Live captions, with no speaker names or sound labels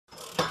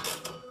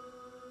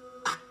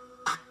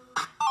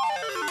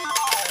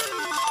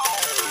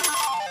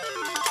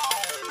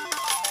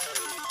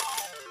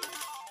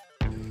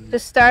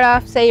Just start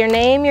off, say your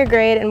name, your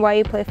grade, and why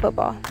you play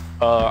football.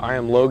 I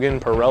am Logan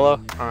Parrella.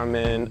 I'm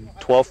in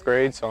 12th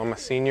grade, so I'm a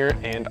senior,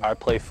 and I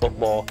play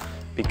football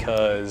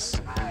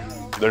because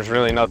there's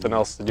really nothing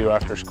else to do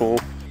after school.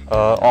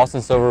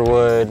 Austin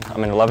Silverwood.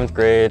 I'm in 11th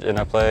grade, and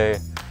I play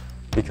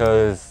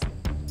because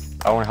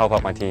I want to help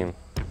out my team.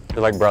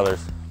 They're like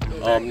brothers.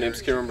 My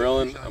name's Cam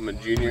Brlan. I'm a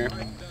junior.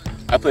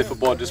 I play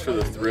football just for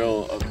the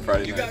thrill of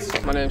Friday nights.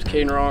 My name's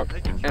Kaden Ronk,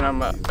 and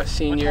I'm a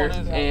senior,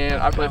 and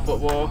I play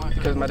football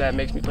because my dad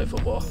makes me play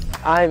football.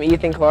 I'm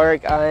Ethan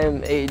Clark.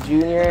 I'm a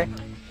junior,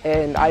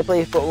 and I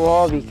play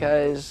football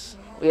because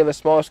we have a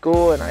small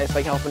school, and I just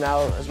like helping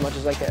out as much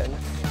as I can.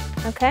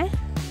 Okay.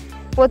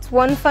 What's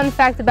one fun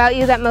fact about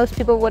you that most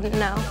people wouldn't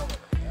know?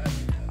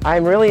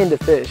 I'm really into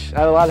fish. I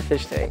have a lot of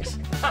fish tanks.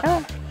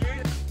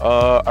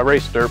 Oh. I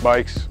race dirt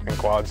bikes and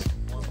quads.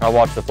 I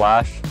watch The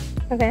Flash.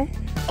 Okay.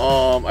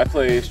 I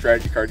play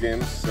strategy card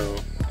games, so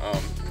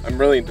I'm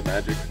really into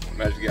Magic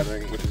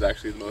Gathering, which is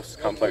actually the most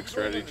complex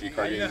strategy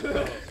card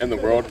game in the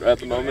world at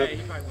the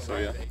moment. So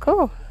yeah.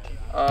 Cool.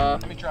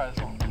 Let me try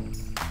this one.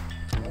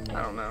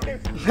 I don't know.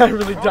 I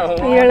really don't.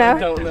 You don't know? I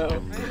don't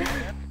know.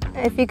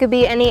 If you could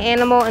be any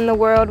animal in the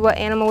world, what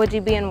animal would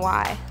you be and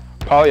why?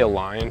 Probably a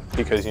lion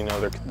because, you know,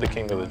 they're the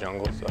king of the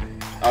jungle. So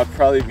I'd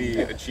probably be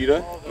a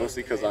cheetah,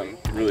 mostly because I'm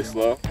really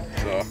slow.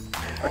 So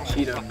a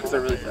cheetah because they're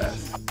really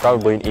fast.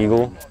 Probably an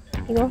eagle.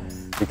 Eagle?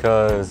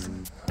 Because,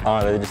 I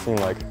don't know, they just seem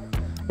like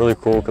really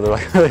cool because they're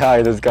like really high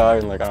in the sky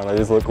and like, I don't know, they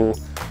just look cool.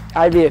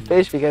 I'd be a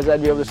fish because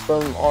I'd be able to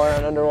swim all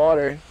around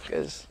underwater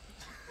because,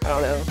 I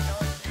don't know.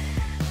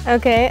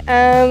 Okay,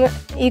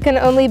 you can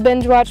only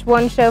binge watch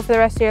one show for the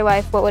rest of your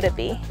life. What would it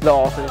be? The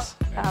Office.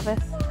 The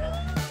Office.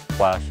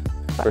 Flash,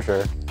 for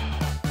sure.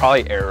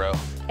 probably Arrow.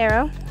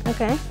 Arrow,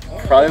 okay.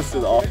 Probably it's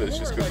The Office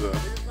just because of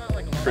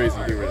the crazy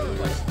humor that it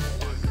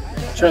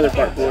is. Trailer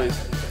Park Boys.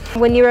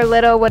 When you were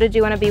little, what did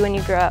you want to be when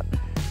you grew up?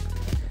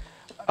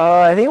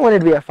 I think I wanted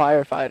to be a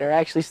firefighter. I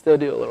actually still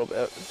do a little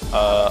bit.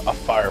 A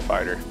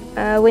firefighter.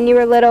 When you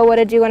were little, what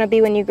did you want to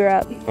be when you grew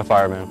up? A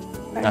fireman.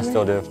 I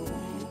still do.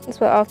 That's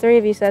what all three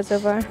of you said so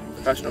far.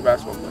 Professional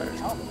basketball player.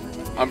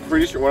 I'm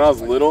pretty sure when I was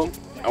little,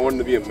 I wanted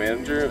to be a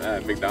manager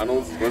at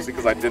McDonald's, mostly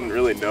because I didn't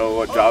really know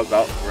what jobs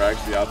were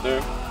actually out there.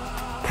 It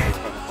was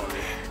kind of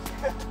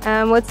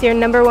funny. What's your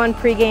 #1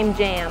 pregame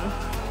jam?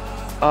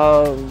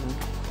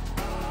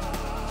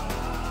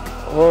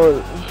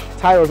 Well,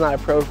 title's not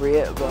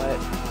appropriate, but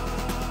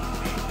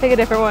Pick a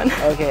different one.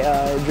 okay,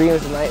 Dream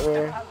is a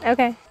Nightmare.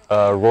 Okay.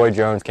 Roy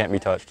Jones, Can't Be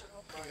Touched.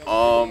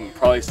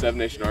 Probably Seven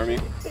Nation Army.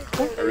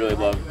 I really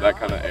love that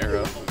kind of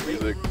era of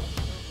music.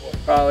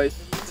 Probably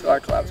Till I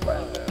Collapse by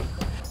Eminem.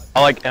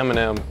 I like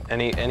Eminem,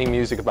 any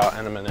music about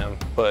Eminem,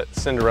 but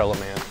Cinderella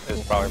Man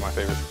is probably my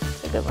favorite.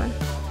 That's a good one.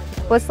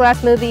 What's the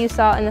last movie you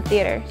saw in the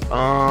theaters?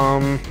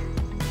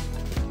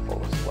 What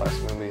was the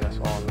last movie I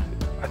saw in the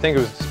theater? I think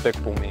it was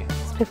Despicable Me.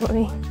 Despicable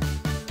Me.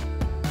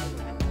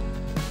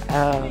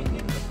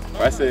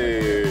 If I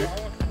say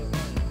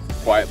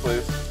Quiet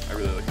Place, I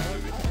really like that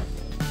movie.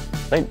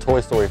 I think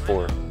Toy Story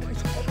 4.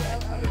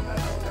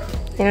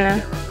 You don't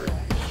know?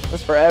 It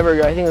was forever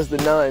ago. I think it was The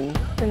Nun.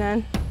 The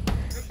Nun.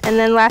 And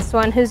then last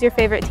one, who's your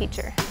favorite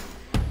teacher?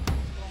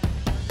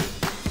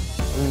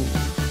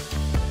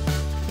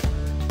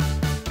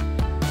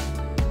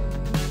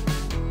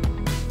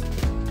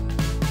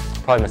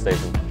 Probably Miss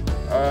Station.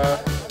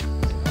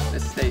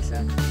 Miss Stacy.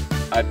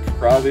 I'd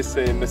probably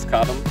say Miss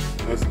Cottom.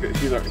 She's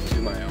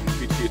my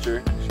speech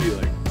teacher. She's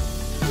really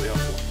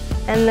helpful.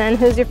 And then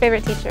who's your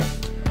favorite teacher?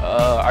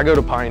 I go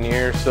to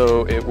Pioneer,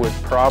 so it would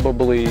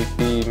probably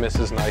be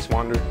Mrs.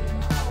 Nicewander.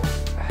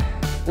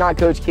 Not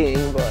Coach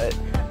King, but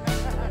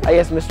I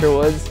guess Mr.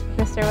 Woods.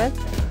 Mr. Woods?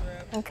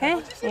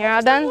 Okay, you're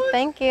all done.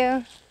 Thank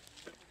you.